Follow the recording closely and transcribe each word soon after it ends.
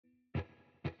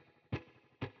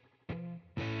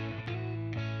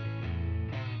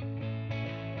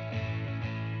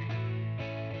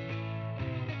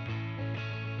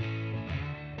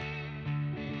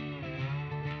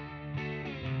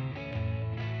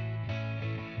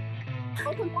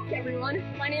Welcome back,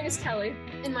 everyone. My name is Kelly.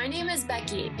 And my name is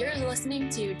Becky. You're listening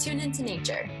to Tune Into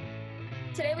Nature.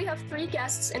 Today we have 3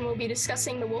 guests and we'll be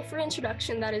discussing the wolf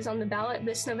reintroduction that is on the ballot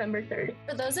this November 3rd.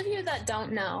 For those of you that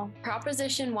don't know,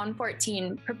 Proposition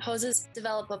 114 proposes to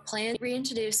develop a plan to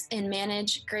reintroduce and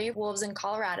manage gray wolves in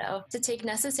Colorado to take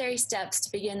necessary steps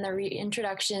to begin the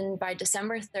reintroduction by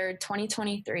December 3rd,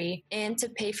 2023, and to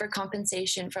pay for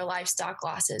compensation for livestock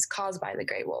losses caused by the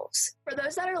gray wolves. For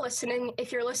those that are listening,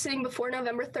 if you're listening before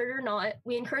November 3rd or not,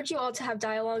 we encourage you all to have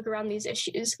dialogue around these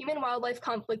issues. Human-wildlife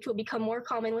conflict will become more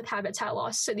common with habitat loss.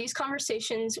 So these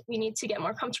conversations we need to get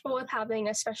more comfortable with having,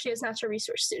 especially as natural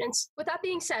resource students. With that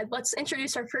being said, let's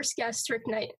introduce our first guest, Rick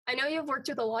Knight. I know you've worked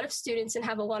with a lot of students and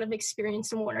have a lot of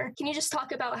experience in Warner. Can you just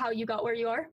talk about how you got where you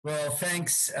are? Well,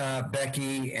 thanks,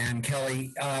 Becky and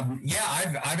Kelly.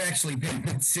 I've actually been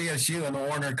at CSU and the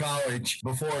Warner College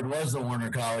before it was the Warner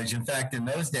College. In fact, in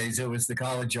those days, it was the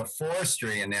College of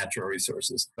Forestry and Natural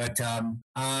Resources. But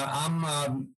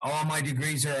all my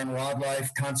degrees are in wildlife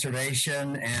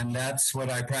conservation, and that's what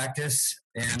I practice.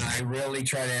 And I really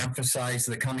try to emphasize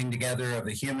the coming together of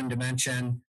the human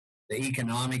dimension, the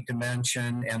economic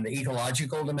dimension, and the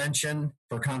ecological dimension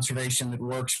for conservation that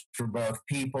works for both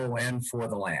people and for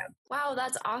the land. Wow,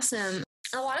 that's awesome.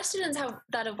 A lot of students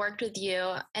that have worked with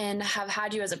you and have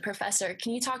had you as a professor.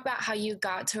 Can you talk about how you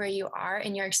got to where you are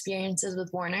and your experiences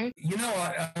with Warner?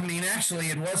 Actually,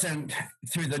 it wasn't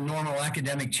through the normal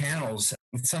academic channels.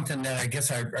 It's something that I guess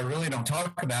I really don't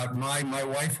talk about. My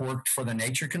wife worked for the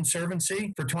Nature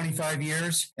Conservancy for 25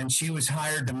 years, and she was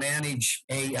hired to manage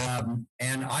an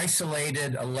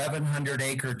isolated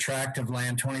 1,100-acre tract of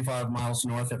land 25 miles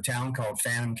north of town called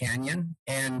Phantom Canyon.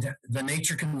 And the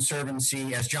Nature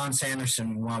Conservancy, as John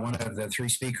Sanderson, one of the 3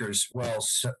 speakers,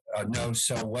 knows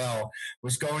so well,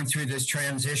 was going through this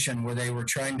transition where they were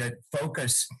trying to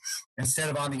focus, instead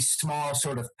of on these small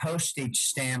sort of postage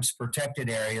stamps protected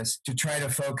areas, to try to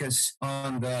focus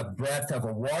on the breadth of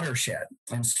a watershed.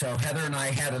 And so Heather and I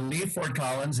had to leave Fort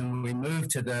Collins and we moved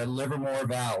to the Livermore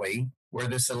Valley, where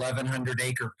this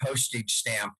 1,100-acre postage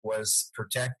stamp was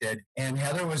protected. And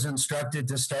Heather was instructed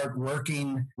to start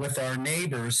working with our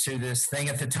neighbors through this thing.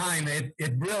 At the time, it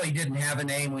really didn't have a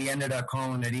name. We ended up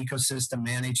calling it ecosystem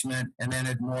management, and then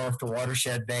it morphed to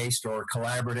watershed-based or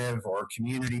collaborative or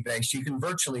community-based. You can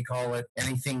virtually call it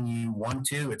anything you want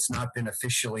to. It's not been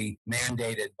officially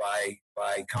mandated by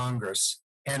Congress.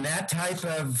 And that type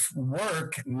of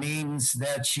work means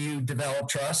that you develop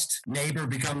trust. Neighbor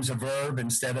becomes a verb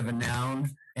instead of a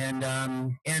noun. And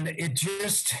it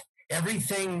just,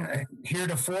 everything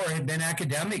heretofore had been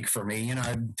academic for me.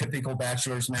 Typical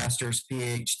bachelor's, master's,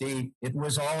 PhD. It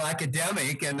was all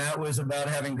academic, and that was about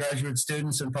having graduate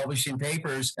students and publishing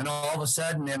papers. And all of a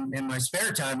sudden, in my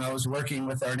spare time, I was working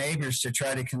with our neighbors to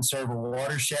try to conserve a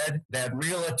watershed that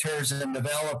realtors and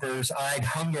developers eyed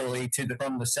hungrily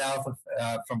from the south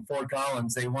from Fort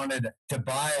Collins. They wanted to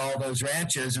buy all those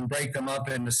ranches and break them up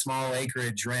into small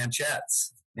acreage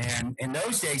ranchettes. And in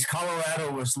those days, Colorado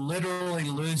was literally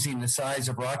losing the size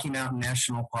of Rocky Mountain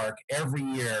National Park every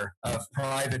year of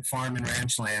private farm and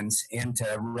ranch lands into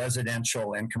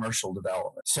residential and commercial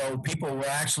development. So people were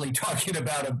actually talking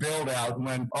about a build out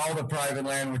when all the private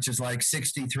land, which is like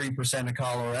 63% of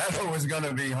Colorado, was going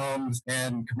to be homes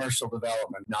and commercial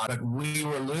development. But we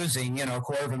were losing,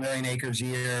 250,000 acres a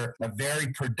year of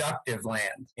very productive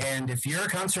land. And if you're a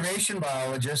conservation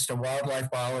biologist, a wildlife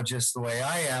biologist, the way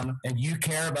I am, and you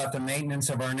care about the maintenance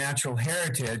of our natural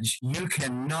heritage, you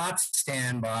cannot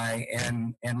stand by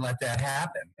and let that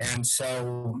happen. And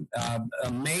so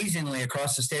amazingly,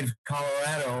 across the state of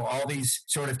Colorado, all these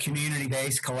sort of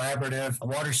community-based, collaborative,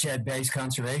 watershed-based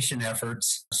conservation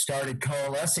efforts started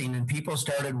coalescing, and people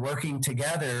started working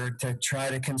together to try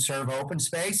to conserve open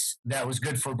space that was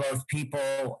good for both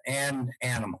people and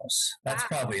animals. That's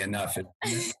probably enough.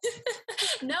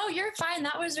 No, you're fine.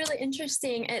 That was really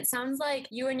interesting. It sounds like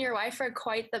you and your wife are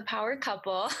quite the power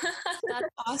couple. That's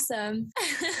awesome.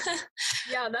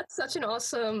 Yeah, that's such an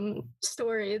awesome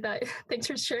story. Thanks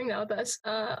for sharing that with us.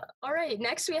 All right,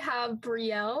 next we have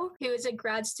Brielle, who is a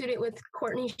grad student with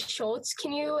Courtney Schultz.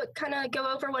 Can you kind of go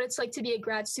over what it's like to be a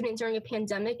grad student during a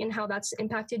pandemic and how that's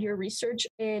impacted your research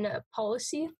in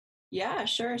policy? Yeah,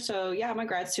 sure. So I'm a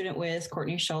grad student with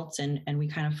Courtney Schultz, and we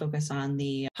kind of focus on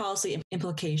the policy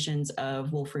implications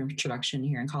of wolf reintroduction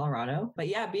here in Colorado. But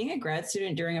being a grad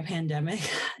student during a pandemic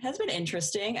has been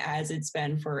interesting, as it's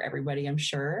been for everybody, I'm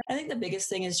sure. I think the biggest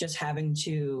thing is just having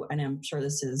to, and I'm sure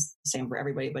this is the same for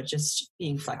everybody, but just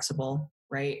being flexible.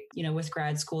 Right. With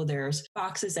grad school, there's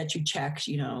boxes that you check,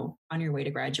 on your way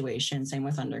to graduation. Same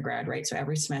with undergrad, right? So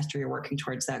every semester you're working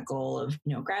towards that goal of,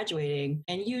 graduating.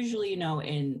 And usually,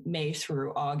 in May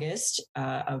through August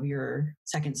of your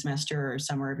second semester or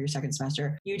summer of your second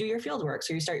semester, you do your field work.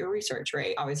 So you start your research,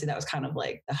 right? Obviously that was kind of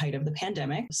like the height of the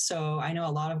pandemic. So I know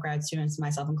a lot of grad students,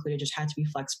 myself included, just had to be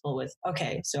flexible with,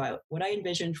 okay, so what I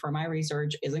envisioned for my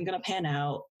research isn't going to pan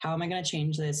out. How am I going to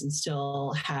change this and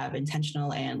still have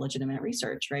intentional and legitimate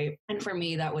research, right? And for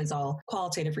me, that was all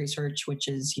qualitative research, which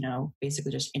is,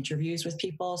 basically just interviews with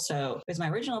people. So it was my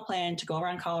original plan to go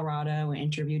around Colorado and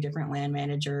interview different land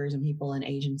managers and people in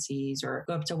agencies, or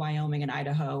go up to Wyoming and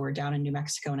Idaho, or down in New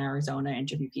Mexico and Arizona,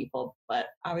 interview people. But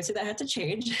obviously that had to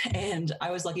change. And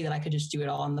I was lucky that I could just do it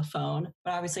all on the phone.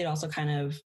 But obviously it also kind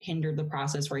of hindered the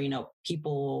process where,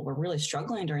 people were really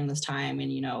struggling during this time.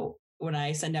 And, when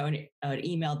I send out an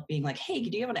email being like, hey,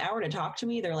 do you have an hour to talk to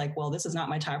me? They're like, well, this is not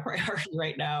my top priority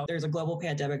right now. There's a global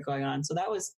pandemic going on. So that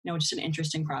was, just an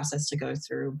interesting process to go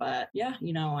through. But yeah,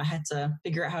 I had to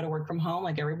figure out how to work from home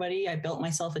like everybody. I built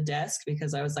myself a desk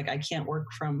because I was like, I can't work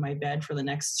from my bed for the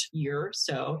next year.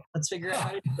 So let's figure out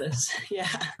how to do this. Yeah.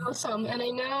 Awesome. And I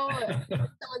know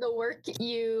some of the work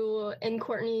you and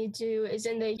Courtney do is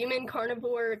in the Human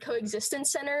Carnivore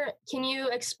Coexistence Center. Can you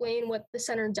explain what the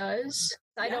center does?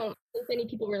 I don't think many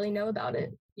people really know about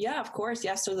it. Yeah, of course.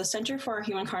 Yeah. So the Center for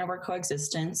Human Carnivore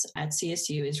Coexistence at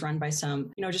CSU is run by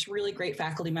some, just really great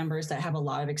faculty members that have a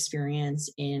lot of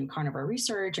experience in carnivore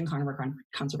research and carnivore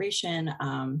conservation,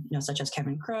 such as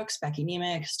Kevin Crooks, Becky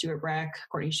Nemec, Stuart Breck,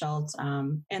 Courtney Schultz.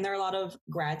 And there are a lot of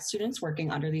grad students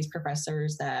working under these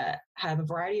professors that have a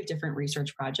variety of different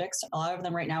research projects. A lot of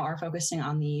them right now are focusing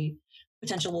on the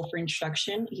potential wolf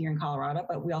reintroduction here in Colorado,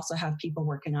 but we also have people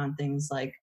working on things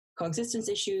like coexistence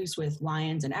issues with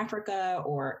lions in Africa,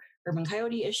 or urban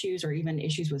coyote issues, or even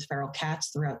issues with feral cats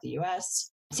throughout the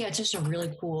US. So yeah, it's just a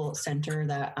really cool center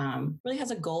that really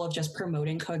has a goal of just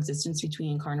promoting coexistence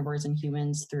between carnivores and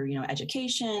humans through,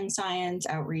 education, science,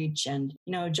 outreach, and,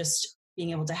 just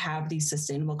being able to have these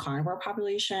sustainable carnivore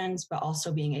populations, but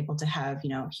also being able to have,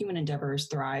 human endeavors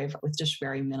thrive with just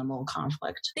very minimal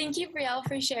conflict. Thank you, Brielle,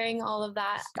 for sharing all of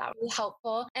that. That was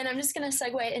helpful. And I'm just going to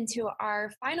segue into our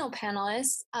final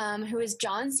panelist, who is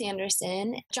John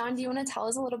Sanderson. John, do you want to tell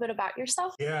us a little bit about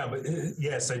yourself? Yeah, but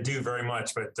yes, I do very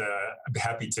much, but I'm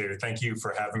happy to. Thank you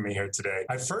for having me here today.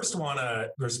 I first want to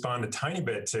respond a tiny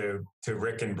bit to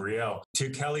Rick and Brielle. To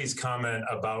Kelly's comment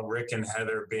about Rick and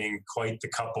Heather being quite the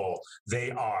couple,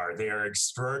 they are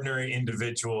extraordinary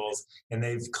individuals, and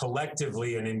they've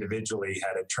collectively and individually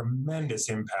had a tremendous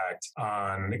impact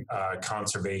on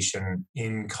conservation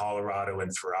in Colorado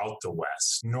and throughout the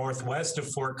West. Northwest of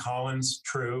Fort Collins,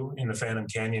 true, in the Phantom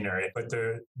Canyon area, but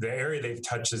the area they've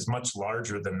touched is much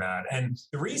larger than that. And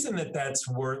the reason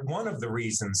one of the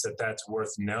reasons that's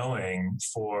worth knowing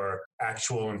for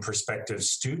actual and prospective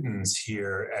students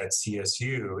here at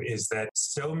CSU is that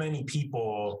so many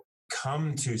people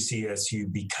come to CSU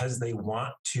because they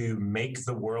want to make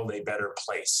the world a better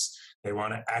place. They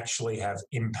want to actually have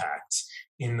impact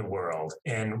in the world.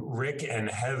 And Rick and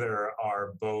Heather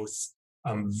are both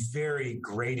very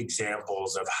great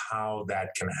examples of how that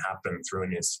can happen through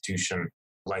an institution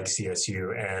like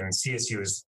CSU. And CSU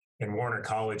and Warner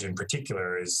College in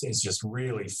particular is just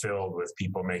really filled with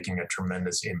people making a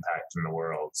tremendous impact in the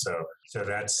world. So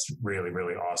that's really,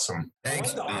 really awesome.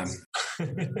 Thanks, Tom.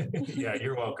 Yeah,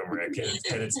 you're welcome, Rick.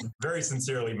 And it's very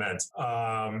sincerely meant.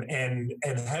 And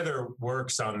Heather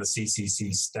works on the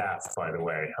CCC staff, by the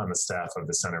way, on the staff of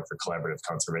the Center for Collaborative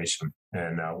Conservation,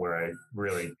 and where I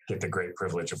really get the great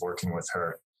privilege of working with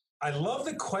her. I love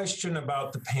the question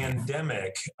about the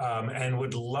pandemic, and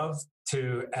would love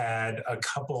to add a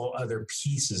couple other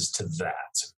pieces to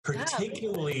that,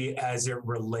 particularly as it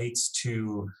relates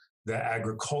to the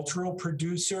agricultural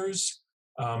producers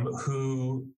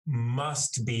who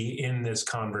must be in this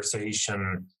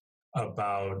conversation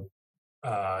about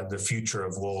the future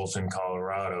of wolves in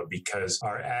Colorado, because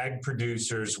our ag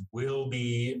producers will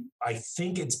be, I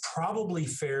think it's probably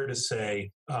fair to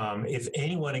say, if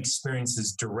anyone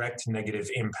experiences direct negative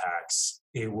impacts,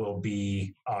 it will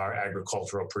be our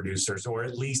agricultural producers, or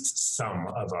at least some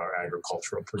of our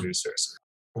agricultural producers.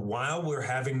 While we're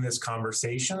having this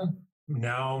conversation,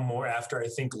 now more after, I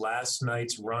think, last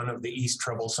night's run of the East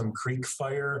Troublesome Creek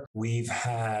fire, we've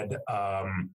had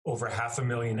over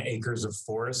 500,000 acres of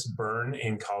forest burn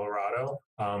in Colorado Colorado.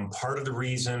 Part of the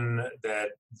reason that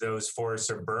those forests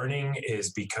are burning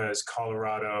is because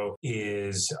Colorado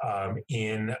is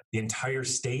the entire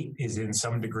state is in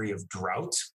some degree of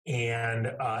drought. And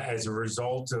as a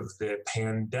result of the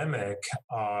pandemic,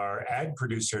 our ag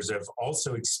producers have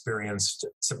also experienced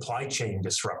supply chain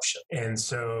disruption. And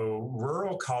so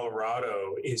rural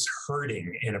Colorado is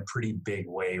hurting in a pretty big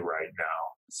way right now.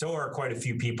 So are quite a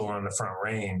few people on the Front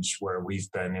Range where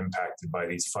we've been impacted by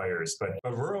these fires. But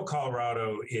rural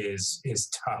Colorado is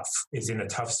tough, is in a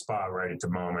tough spot right at the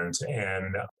moment.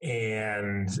 And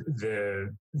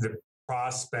the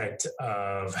prospect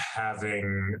of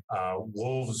having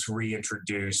wolves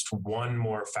reintroduced, one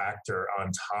more factor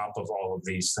on top of all of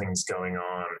these things going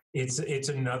on. It's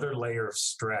another layer of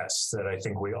stress that I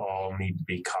think we all need to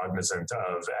be cognizant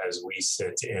of as we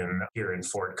sit here in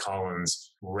Fort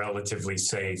Collins, relatively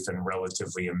safe and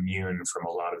relatively immune from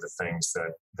a lot of the things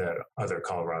that other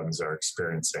Coloradans are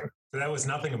experiencing. So that was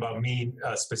nothing about me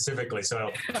specifically. So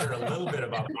I'll share a little bit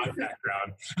about my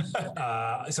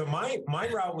background. So my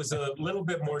route was a little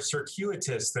bit more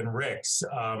circuitous than Rick's.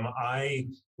 I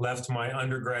left my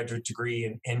undergraduate degree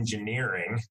in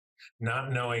engineering,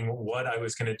 not knowing what I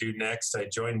was going to do next. I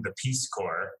joined the Peace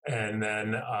Corps and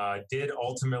then did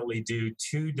ultimately do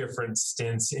 2 different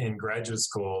stints in graduate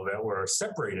school that were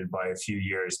separated by a few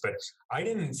years. But I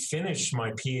didn't finish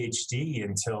my PhD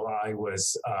until I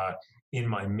was in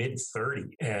my mid-30s.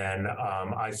 And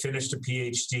I finished a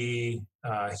PhD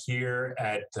here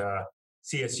at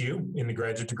CSU in the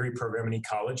graduate degree program in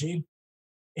ecology.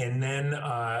 And then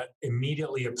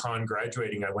immediately upon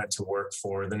graduating, I went to work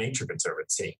for the Nature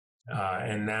Conservancy.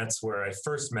 And that's where I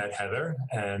first met Heather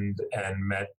and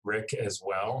met Rick as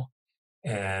well,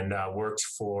 and worked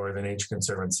for the Nature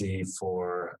Conservancy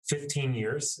for 15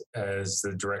 years as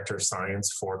the director of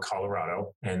science for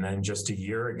Colorado. And then just a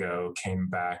year ago, came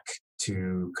back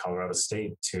to Colorado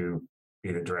State to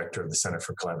be the director of the Center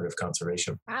for Collaborative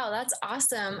Conservation. Wow, that's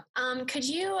awesome. Could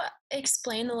you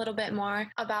explain a little bit more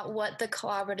about what the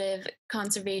Collaborative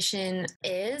Conservation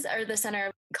is, or the Center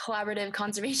of Collaborative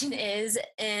Conservation is?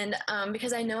 And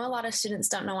because I know a lot of students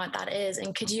don't know what that is.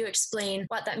 And could you explain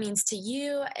what that means to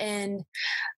you and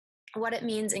what it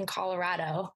means in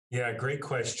Colorado? Yeah, great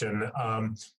question.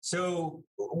 So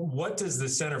what does the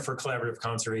Center for Collaborative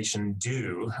Conservation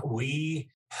do? We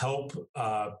help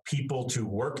people to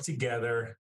work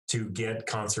together to get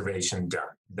conservation done.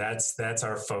 That's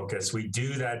our focus. We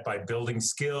do that by building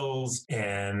skills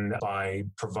and by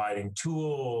providing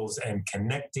tools and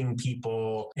connecting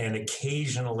people and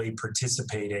occasionally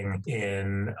participating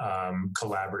in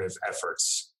collaborative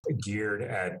efforts geared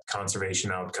at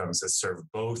conservation outcomes that serve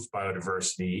both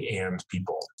biodiversity and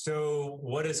people. So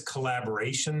what does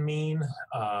collaboration mean?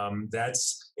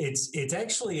 It's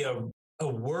actually a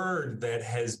word that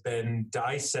has been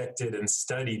dissected and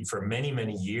studied for many,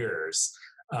 many years.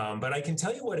 But I can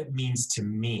tell you what it means to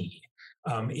me.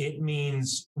 It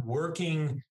means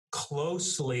working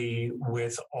closely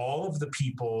with all of the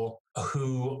people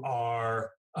who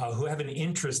have an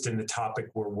interest in the topic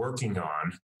we're working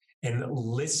on, and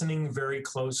listening very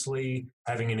closely,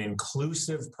 having an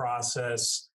inclusive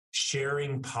process,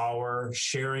 sharing power,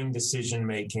 sharing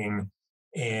decision-making,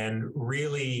 and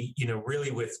really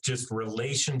with just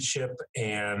relationship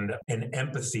and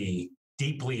empathy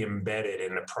deeply embedded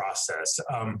in the process.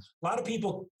 A lot of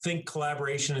people think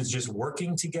collaboration is just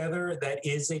working together. That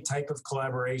is a type of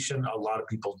collaboration. A lot of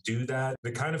people do that.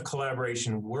 The kind of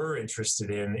collaboration we're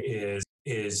interested in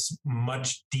is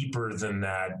much deeper than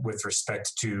that with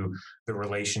respect to the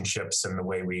relationships and the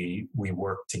way we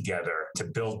work together to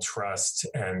build trust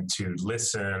and to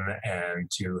listen and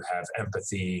to have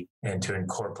empathy and to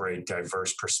incorporate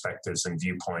diverse perspectives and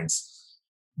viewpoints.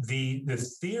 The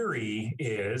theory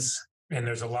is, and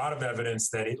there's a lot of evidence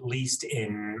that at least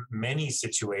in many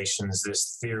situations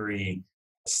this theory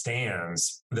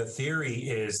stands. The theory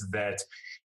is that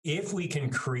if we can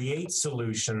create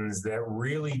solutions that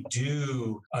really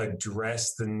do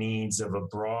address the needs of a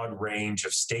broad range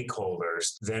of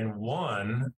stakeholders, then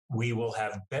one, we will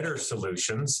have better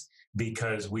solutions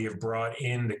because we have brought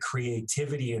in the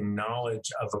creativity and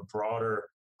knowledge of a broader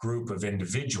group of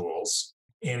individuals.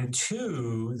 And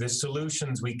two, the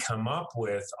solutions we come up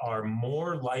with are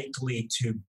more likely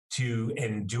to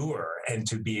endure and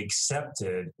to be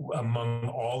accepted among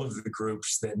all of the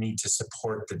groups that need to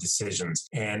support the decisions.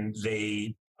 And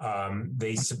they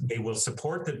will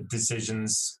support the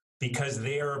decisions because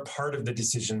they are a part of the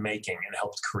decision making and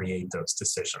helped create those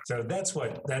decisions. So that's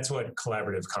what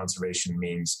collaborative conservation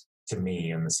means to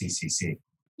me in the CCC.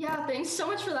 Yeah, thanks so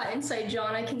much for that insight,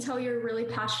 John. I can tell you're really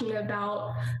passionate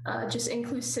about just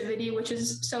inclusivity, which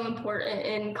is so important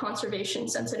in conservation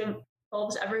since it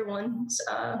involves everyone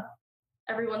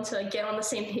to get on the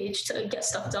same page to get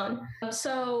stuff done.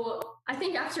 So I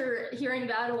think after hearing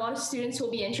that, a lot of students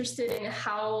will be interested in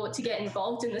how to get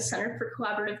involved in the Center for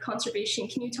Collaborative Conservation.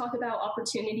 Can you talk about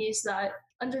opportunities that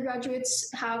undergraduates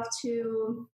have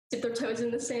to dip their toes in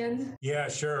the sand? Yeah,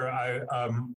 sure.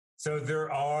 So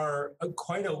there are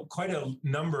quite a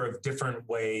number of different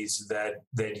ways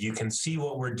that you can see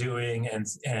what we're doing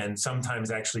and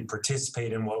sometimes actually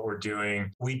participate in what we're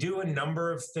doing. We do a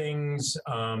number of things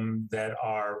that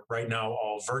are right now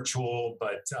all virtual,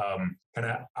 but kind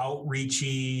of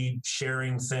outreachy,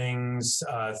 sharing things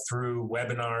through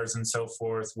webinars and so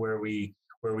forth, where we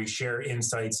share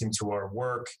insights into our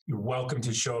work. You're welcome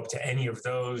to show up to any of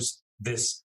those.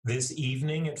 This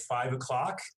evening at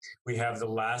 5:00, we have the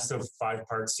last of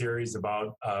 5-part series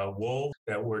about wolves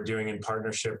that we're doing in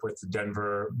partnership with the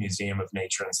Denver Museum of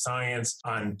Nature and Science.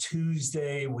 On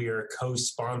Tuesday, we are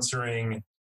co-sponsoring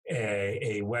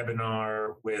a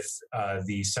webinar with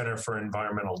the Center for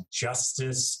Environmental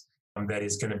Justice that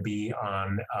is going to be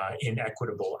on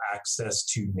inequitable access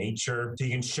to nature. So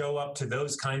you can show up to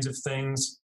those kinds of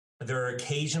things. There are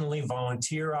occasionally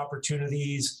volunteer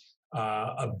opportunities.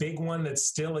 A big one that's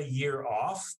still a year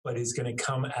off, but is going to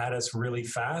come at us really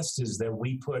fast, is that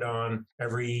we put on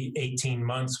every 18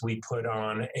 months, we put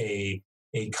on a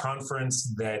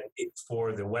conference that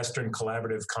for the Western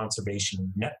Collaborative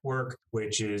Conservation Network,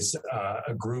 which is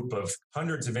a group of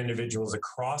hundreds of individuals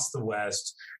across the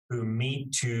West who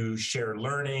meet to share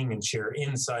learning and share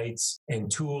insights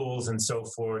and tools and so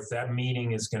forth. That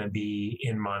meeting is going to be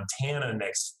in Montana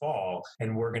next fall,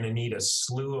 and we're going to need a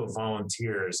slew of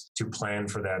volunteers to plan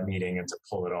for that meeting and to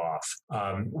pull it off.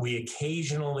 We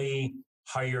occasionally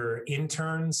hire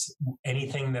interns.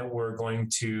 Anything that we're going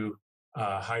to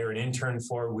hire an intern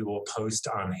for, we will post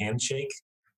on Handshake.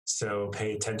 So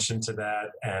pay attention to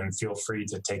that and feel free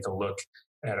to take a look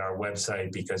at our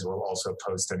website, because we'll also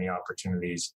post any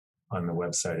opportunities on the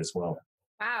website as well.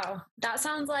 Wow, that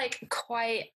sounds like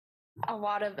quite a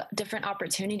lot of different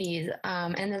opportunities.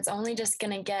 And it's only just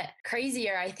going to get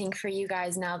crazier, I think, for you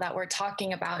guys now that we're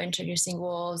talking about introducing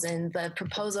wolves and the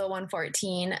proposal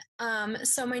 114.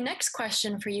 So my next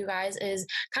question for you guys is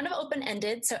kind of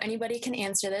open-ended, so anybody can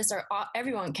answer this, or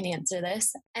everyone can answer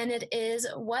this. And it is,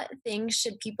 what things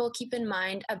should people keep in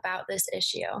mind about this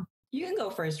issue? You can go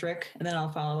first, Rick, and then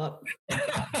I'll follow up.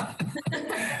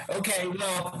 Okay,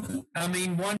 well, I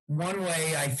mean, one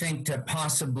way I think to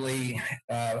possibly,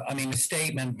 a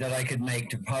statement that I could make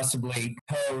to possibly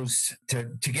pose to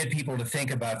get people to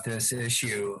think about this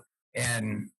issue,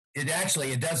 and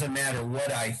it doesn't matter what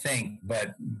I think,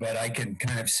 but I can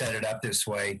kind of set it up this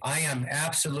way. I am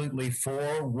absolutely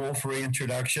for wolf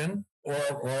reintroduction,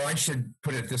 or I should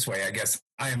put it this way, I guess.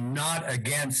 I am not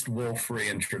against wolf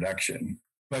reintroduction.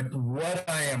 But what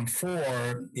I am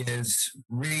for is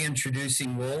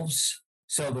reintroducing wolves,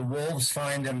 so the wolves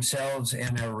find themselves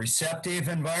in a receptive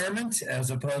environment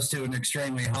as opposed to an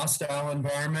extremely hostile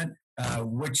environment,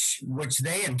 which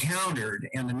they encountered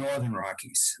in the Northern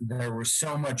Rockies. There was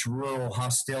so much rural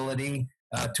hostility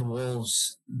to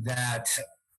wolves that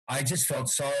I just felt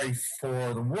sorry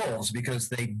for the wolves, because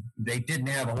they didn't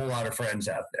have a whole lot of friends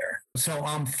out there. So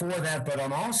I'm for that, but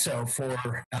I'm also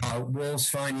for wolves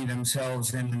finding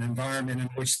themselves in an environment in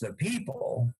which the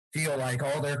people feel like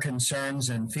all their concerns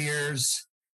and fears,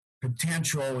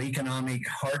 potential economic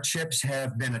hardships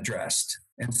have been addressed.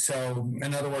 And so,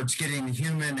 in other words, getting the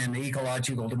human and the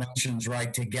ecological dimensions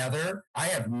right together, I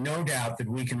have no doubt that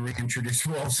we can reintroduce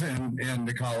wolves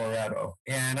into Colorado.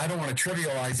 And I don't want to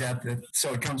trivialize that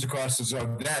so it comes across as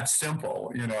though that's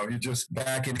simple. You know, you just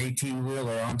back an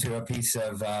 18-wheeler onto a piece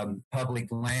of public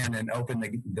land and open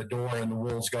the door, and the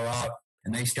wolves go out.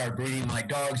 And they start breeding like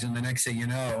dogs, and the next thing you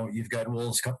know, you've got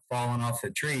wolves falling off the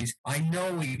trees. I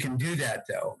know we can do that,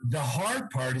 though. The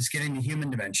hard part is getting the human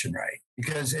dimension right,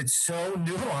 because it's so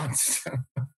nuanced.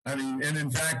 I mean, and in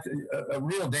fact, a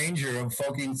real danger of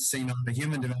focusing on the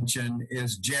human dimension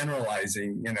is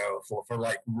generalizing, for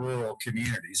like rural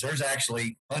communities. There's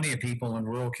actually plenty of people in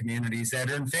rural communities that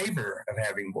are in favor of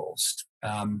having wolves.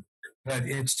 But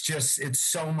it's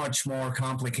so much more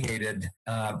complicated,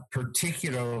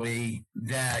 particularly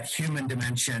that human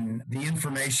dimension. The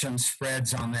information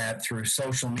spreads on that through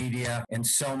social media in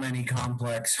so many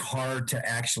complex, hard to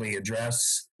actually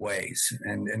address ways.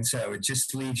 And so it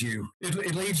just leaves you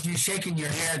shaking your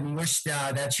head and wish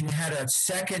that you had a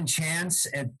second chance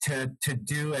to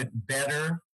do it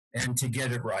better and to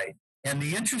get it right. And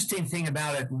the interesting thing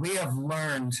about it, we have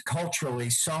learned culturally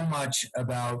so much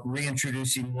about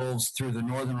reintroducing wolves through the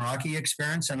Northern Rocky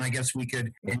experience. And I guess we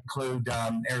could include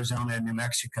Arizona and New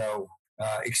Mexico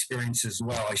experience as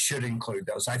well. I should include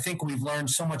those. I think we've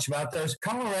learned so much about those.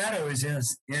 Colorado is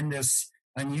in this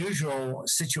unusual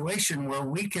situation where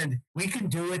we can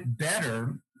do it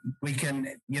better. We can,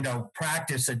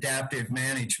 practice adaptive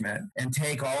management and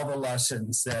take all the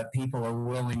lessons that people are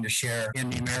willing to share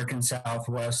in the American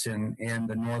Southwest and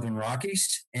the Northern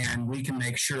Rockies, and we can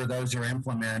make sure those are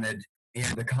implemented in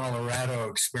the Colorado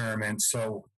experiment.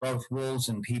 So both wolves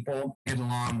and people get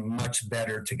along much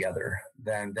better together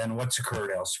than what's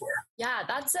occurred elsewhere. Yeah,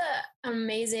 that's an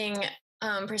amazing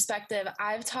perspective.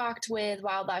 I've talked with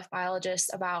wildlife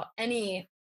biologists about any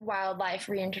wildlife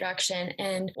reintroduction,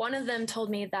 and one of them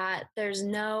told me that there's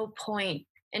no point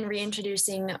in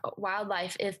reintroducing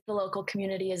wildlife if the local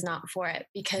community is not for it,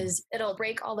 because it'll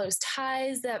break all those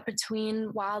ties that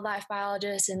between wildlife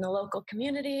biologists and the local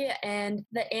community, and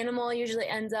the animal usually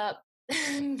ends up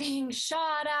being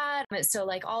shot at. So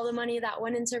like all the money that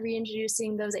went into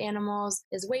reintroducing those animals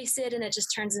is wasted, and it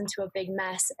just turns into a big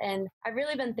mess. And I've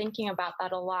really been thinking about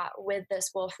that a lot with this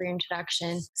wolf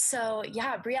reintroduction. So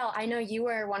yeah, Brielle, I know you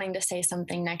were wanting to say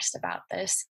something next about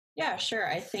this. Yeah, sure.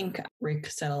 I think Rick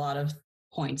said a lot of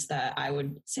points that I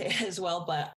would say as well,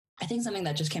 but I think something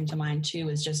that just came to mind too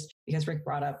is just because Rick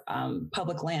brought up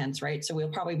public lands, right? So we'll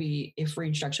probably be, if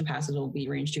reintroduction passes, we'll be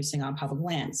reintroducing on public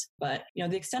lands. But,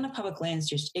 the extent of public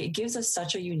lands, it gives us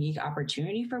such a unique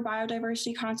opportunity for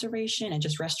biodiversity conservation and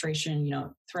just restoration,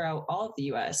 throughout all of the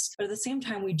U.S. But at the same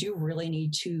time, we do really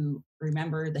need to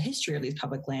remember the history of these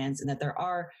public lands and that there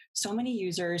are so many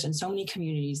users and so many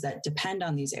communities that depend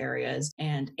on these areas.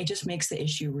 And it just makes the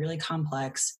issue really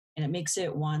complex, and it makes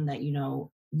it one that,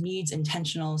 needs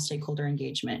intentional stakeholder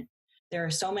engagement. There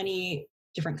are so many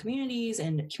different communities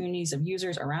and communities of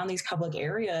users around these public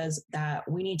areas that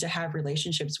we need to have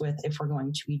relationships with if we're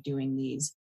going to be doing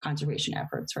these conservation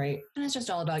efforts, right? And it's just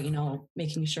all about,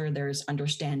 making sure there's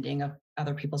understanding of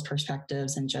other people's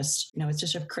perspectives, and just, it's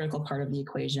just a critical part of the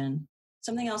equation.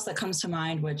 Something else that comes to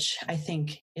mind, which I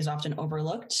think is often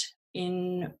overlooked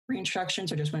in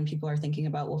reintroductions, or just when people are thinking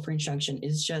about wolf reintroduction,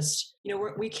 is just,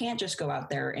 we can't just go out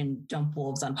there and dump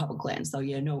wolves on public lands, though.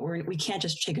 We can't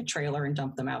just take a trailer and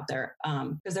dump them out there,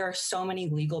 because there are so many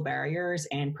legal barriers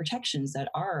and protections that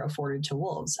are afforded to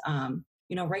wolves.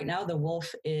 Right now the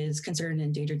wolf is considered an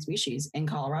endangered species in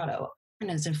Colorado, and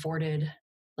is afforded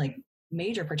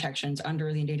major protections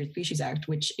under the Endangered Species Act,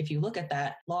 which, if you look at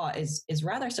that law, is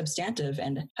rather substantive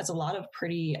and has a lot of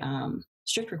pretty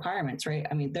strict requirements, right?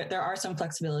 I mean, there are some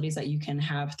flexibilities that you can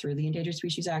have through the Endangered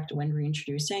Species Act when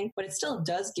reintroducing, but it still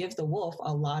does give the wolf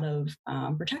a lot of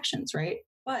protections, right?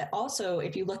 But also,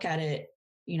 if you look at it,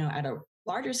 at a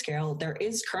larger scale, there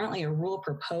is currently a rule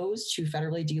proposed to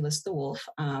federally delist the wolf,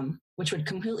 which would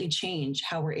completely change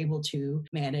how we're able to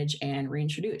manage and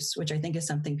reintroduce, which I think is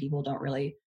something people don't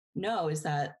really know, is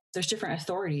that there's different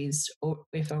authorities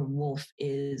if a wolf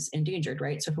is endangered,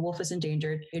 right? So if a wolf is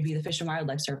endangered, it'd be the Fish and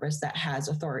Wildlife Service that has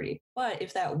authority. But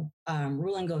if that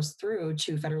ruling goes through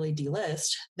to federally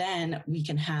delist, then we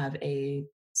can have a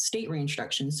state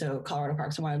reintroduction. So Colorado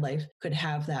Parks and Wildlife could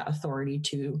have that authority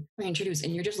to reintroduce.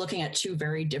 And you're just looking at two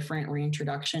very different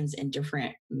reintroductions and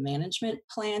different management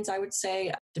plans, I would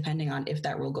say, depending on if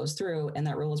that rule goes through. And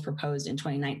that rule was proposed in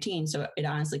 2019. So it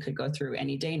honestly could go through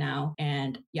any day now.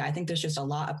 And yeah, I think there's just a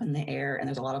lot up in the air, and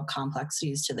there's a lot of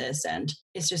complexities to this. And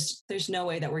it's just, there's no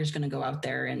way that we're just going to go out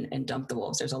there and dump the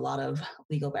wolves. There's a lot of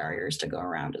legal barriers to go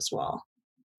around as well.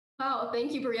 Wow,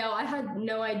 thank you, Brielle. I had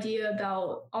no idea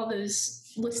about all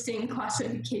those listing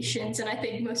classifications, and I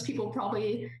think most people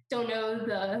probably don't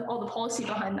know all the policy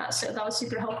behind that, so that was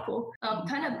super helpful.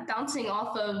 Kind of bouncing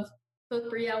off of both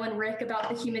Brielle and Rick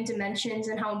about the human dimensions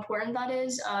and how important that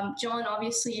is. John,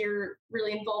 obviously you're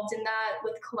really involved in that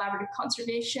with collaborative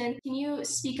conservation. Can you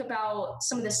speak about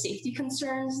some of the safety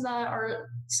concerns that are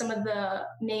some of the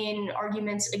main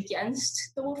arguments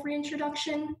against the wolf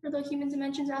reintroduction for the human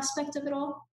dimensions aspect of it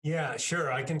all? Yeah,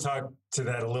 sure. I can talk to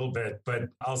that a little bit, but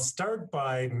I'll start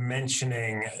by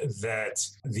mentioning that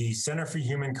the Center for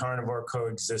Human Carnivore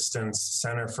Coexistence,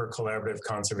 Center for Collaborative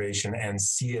Conservation, and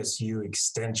CSU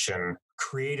Extension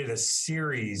created a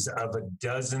series of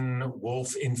 12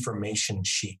 wolf information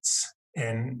sheets.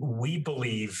 And we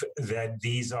believe that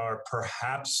these are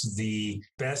perhaps the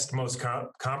best, most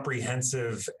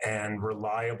comprehensive and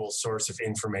reliable source of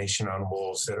information on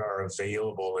wolves that are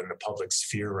available in the public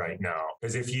sphere right now.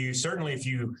 Because if you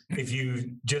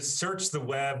just search the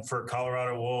web for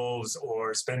Colorado wolves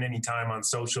or spend any time on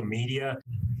social media,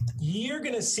 you're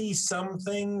going to see some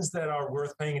things that are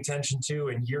worth paying attention to,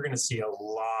 and you're going to see a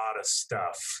lot of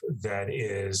stuff that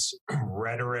is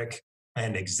rhetoric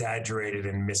and exaggerated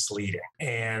and misleading.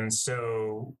 And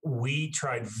so we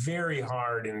tried very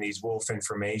hard in these wolf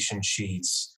information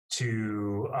sheets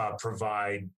to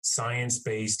provide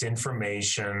science-based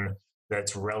information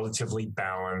that's relatively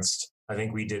balanced. I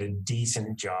think we did a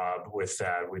decent job with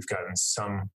that. We've gotten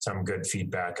some good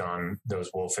feedback on those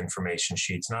wolf information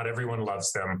sheets. Not everyone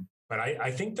loves them, but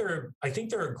I think they're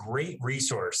a great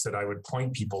resource that I would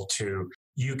point people to.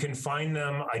 You can find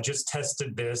them. I just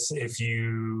tested this. If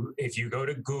you go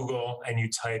to Google and you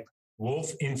type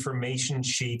Wolf Information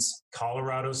Sheets,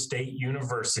 Colorado State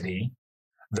University,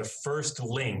 the first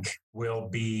link will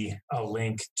be a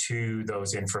link to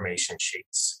those information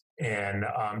sheets. And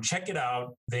check it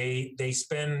out.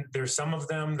 There's some of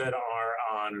them that are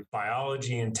on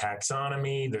biology and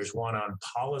taxonomy. There's one on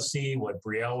policy, what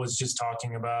Brielle was just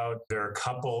talking about. There are a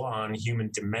couple on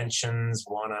human dimensions,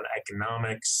 one on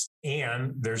economics,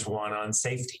 and there's one on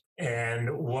safety. And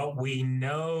what we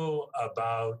know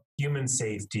about human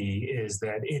safety is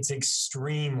that it's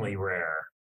extremely rare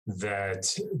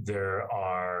that there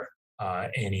are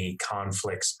any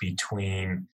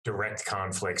direct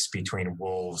conflicts between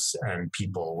wolves and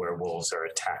people where wolves are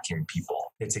attacking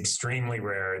people. It's extremely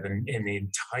rare. In the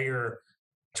entire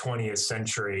 20th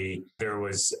century, there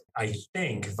was, I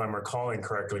think, if I'm recalling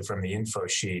correctly from the info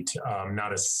sheet,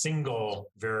 not a single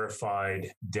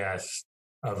verified death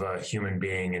of a human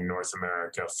being in North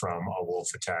America from a wolf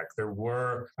attack. There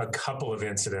were a couple of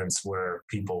incidents where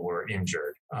people were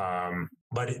injured,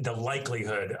 but the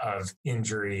likelihood of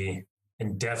injury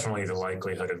and definitely the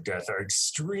likelihood of death are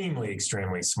extremely,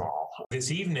 extremely small. This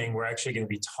evening, we're actually going to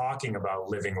be talking about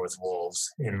living with wolves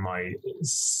in my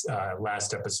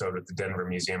last episode at the Denver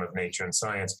Museum of Nature and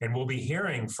Science. And we'll be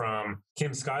hearing from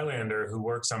Kim Skylander, who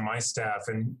works on my staff.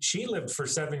 And she lived for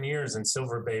 7 years in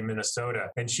Silver Bay, Minnesota.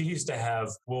 And she used to have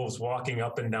wolves walking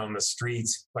up and down the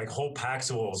streets, like whole packs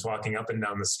of wolves walking up and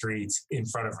down the streets in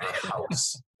front of her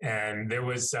house. And there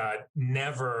was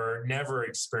never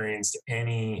experienced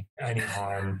any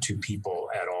harm to people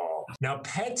at all. Now,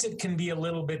 pets, it can be a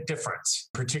little bit different,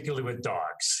 particularly with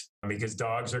dogs, because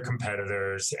dogs are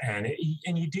competitors, and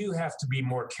you do have to be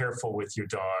more careful with your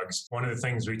dogs. One of the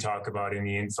things we talk about in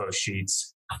the info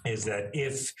sheets is that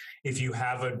if you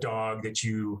have a dog that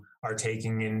you are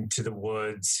taking into the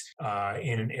woods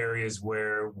in areas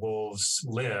where wolves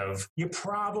live, you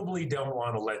probably don't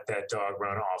want to let that dog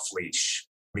run off leash,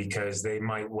 because they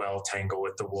might well tangle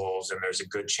with the wolves, and there's a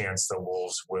good chance the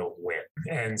wolves will win.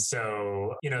 And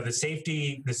so,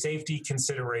 the safety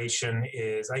consideration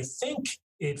is, I think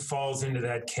it falls into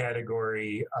that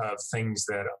category of things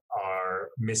that are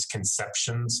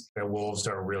misconceptions, that wolves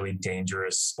are really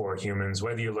dangerous for humans.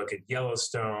 Whether you look at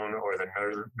Yellowstone or the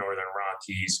Northern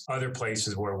Rockies, other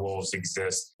places where wolves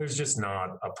exist, there's just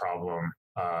not a problem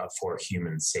for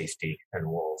human safety and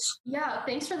wolves. Yeah,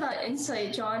 thanks for that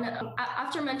insight, John.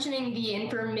 After mentioning the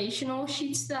informational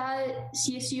sheets that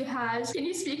CSU has, can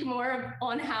you speak more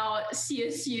on how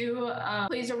CSU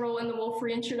plays a role in the wolf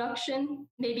reintroduction,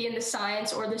 maybe in the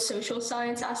science or the social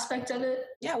science aspect of it?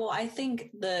 Yeah, well, I think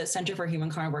the Center for Human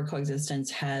Carnivore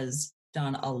Coexistence has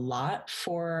done a lot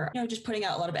for, just putting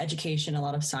out a lot of education, a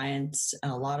lot of science,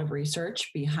 a lot of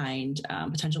research behind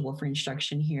potential wolf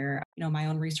reintroduction here. My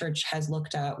own research has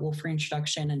looked at wolf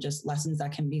reintroduction and just lessons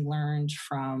that can be learned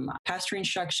from past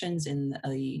reintroductions in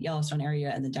the Yellowstone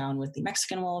area and then down with the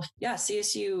Mexican wolf. Yeah,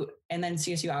 CSU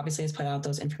obviously has put out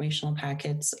those informational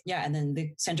packets. Yeah, and then the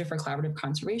Center for Collaborative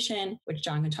Conservation, which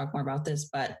John can talk more about this,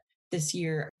 but this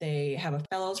year they have a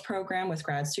fellows program with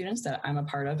grad students that I'm a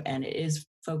part of, and it is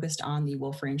focused on the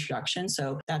wolf reintroduction.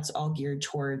 So that's all geared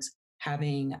towards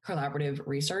having collaborative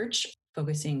research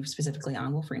focusing specifically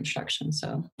on wolf reintroduction.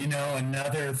 So,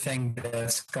 another thing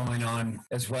that's going on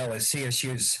as well as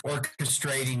CSU's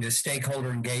orchestrating the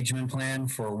stakeholder engagement plan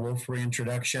for wolf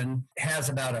reintroduction, has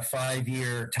about a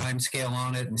 5-year timescale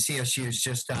on it. And CSU's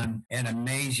just done an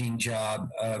amazing job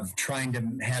of trying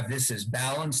to have this as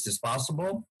balanced as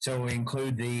possible. So we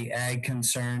include the ag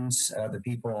concerns, the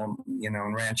people, in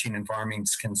ranching and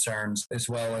farming's concerns, as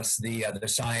well as the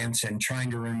science, and trying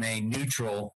to remain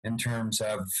neutral in terms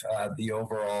of the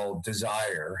overall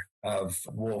desire of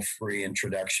wolf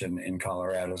reintroduction in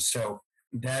Colorado. So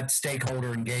that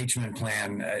stakeholder engagement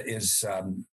plan is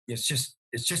it's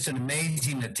just an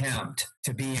amazing attempt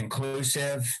to be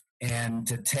inclusive and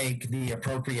to take the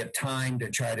appropriate time to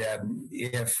try to,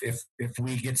 if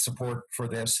we get support for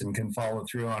this and can follow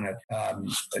through on it,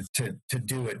 to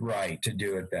do it right, to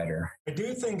do it better. I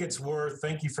do think it's worth,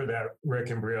 thank you for that, Rick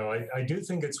and Brielle. I do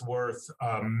think it's worth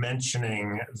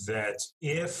mentioning that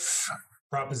if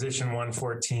Proposition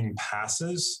 114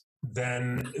 passes,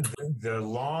 then the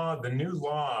new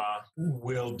law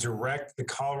will direct the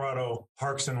Colorado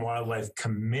Parks and Wildlife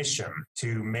Commission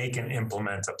to make and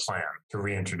implement a plan to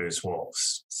reintroduce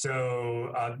wolves.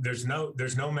 So there's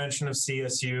no mention of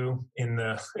CSU in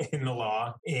the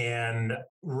law, and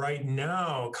right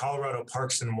now Colorado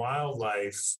Parks and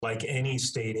Wildlife, like any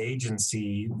state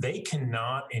agency, they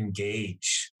cannot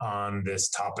engage on this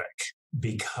topic,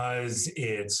 because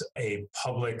it's a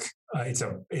public, it's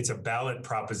a ballot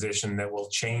proposition that will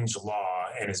change law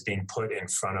and is being put in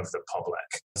front of the public.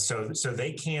 So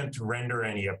they can't render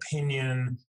any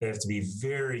opinion. They have to be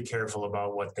very careful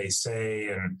about what they say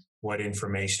and what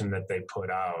information that they put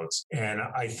out. And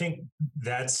I think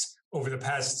that's over the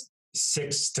past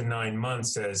 6 to 9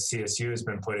 months, as CSU has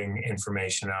been putting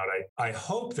information out, I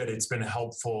hope that it's been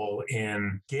helpful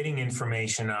in getting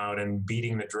information out and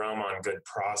beating the drum on good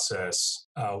process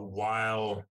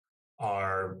while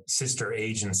our sister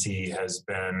agency has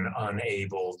been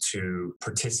unable to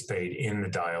participate in the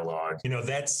dialogue.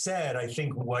 That said, I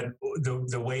think what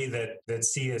the way that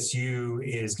CSU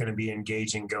is going to be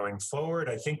engaging going forward,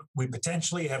 I think we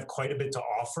potentially have quite a bit to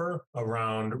offer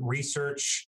around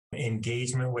research,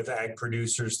 engagement with ag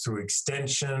producers through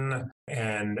extension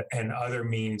and other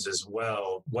means as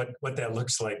well. What that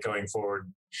looks like going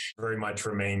forward very much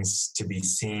remains to be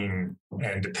seen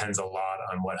and depends a lot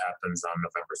on what happens on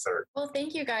November 3rd. Well,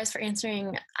 thank you guys for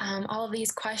answering all of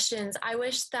these questions. I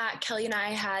wish that Kelly and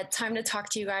I had time to talk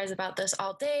to you guys about this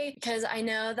all day, because I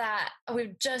know that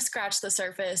we've just scratched the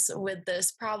surface with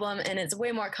this problem and it's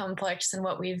way more complex than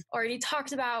what we've already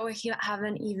talked about. We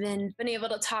haven't even been able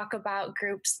to talk about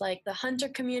groups like the hunter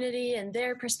community and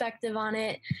their perspective on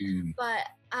it. But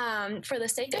for the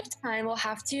sake of time, we'll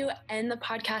have to end the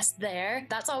podcast there.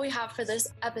 That's all we have for this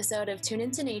episode of Tune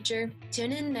Into Nature.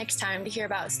 Tune in next time to hear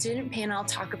about Student Panel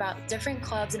talk about different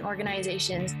clubs and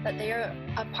organizations that they are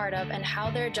a part of and how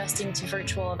they're adjusting to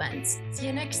virtual events. See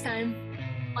you next time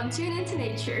on Tune Into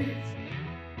Nature.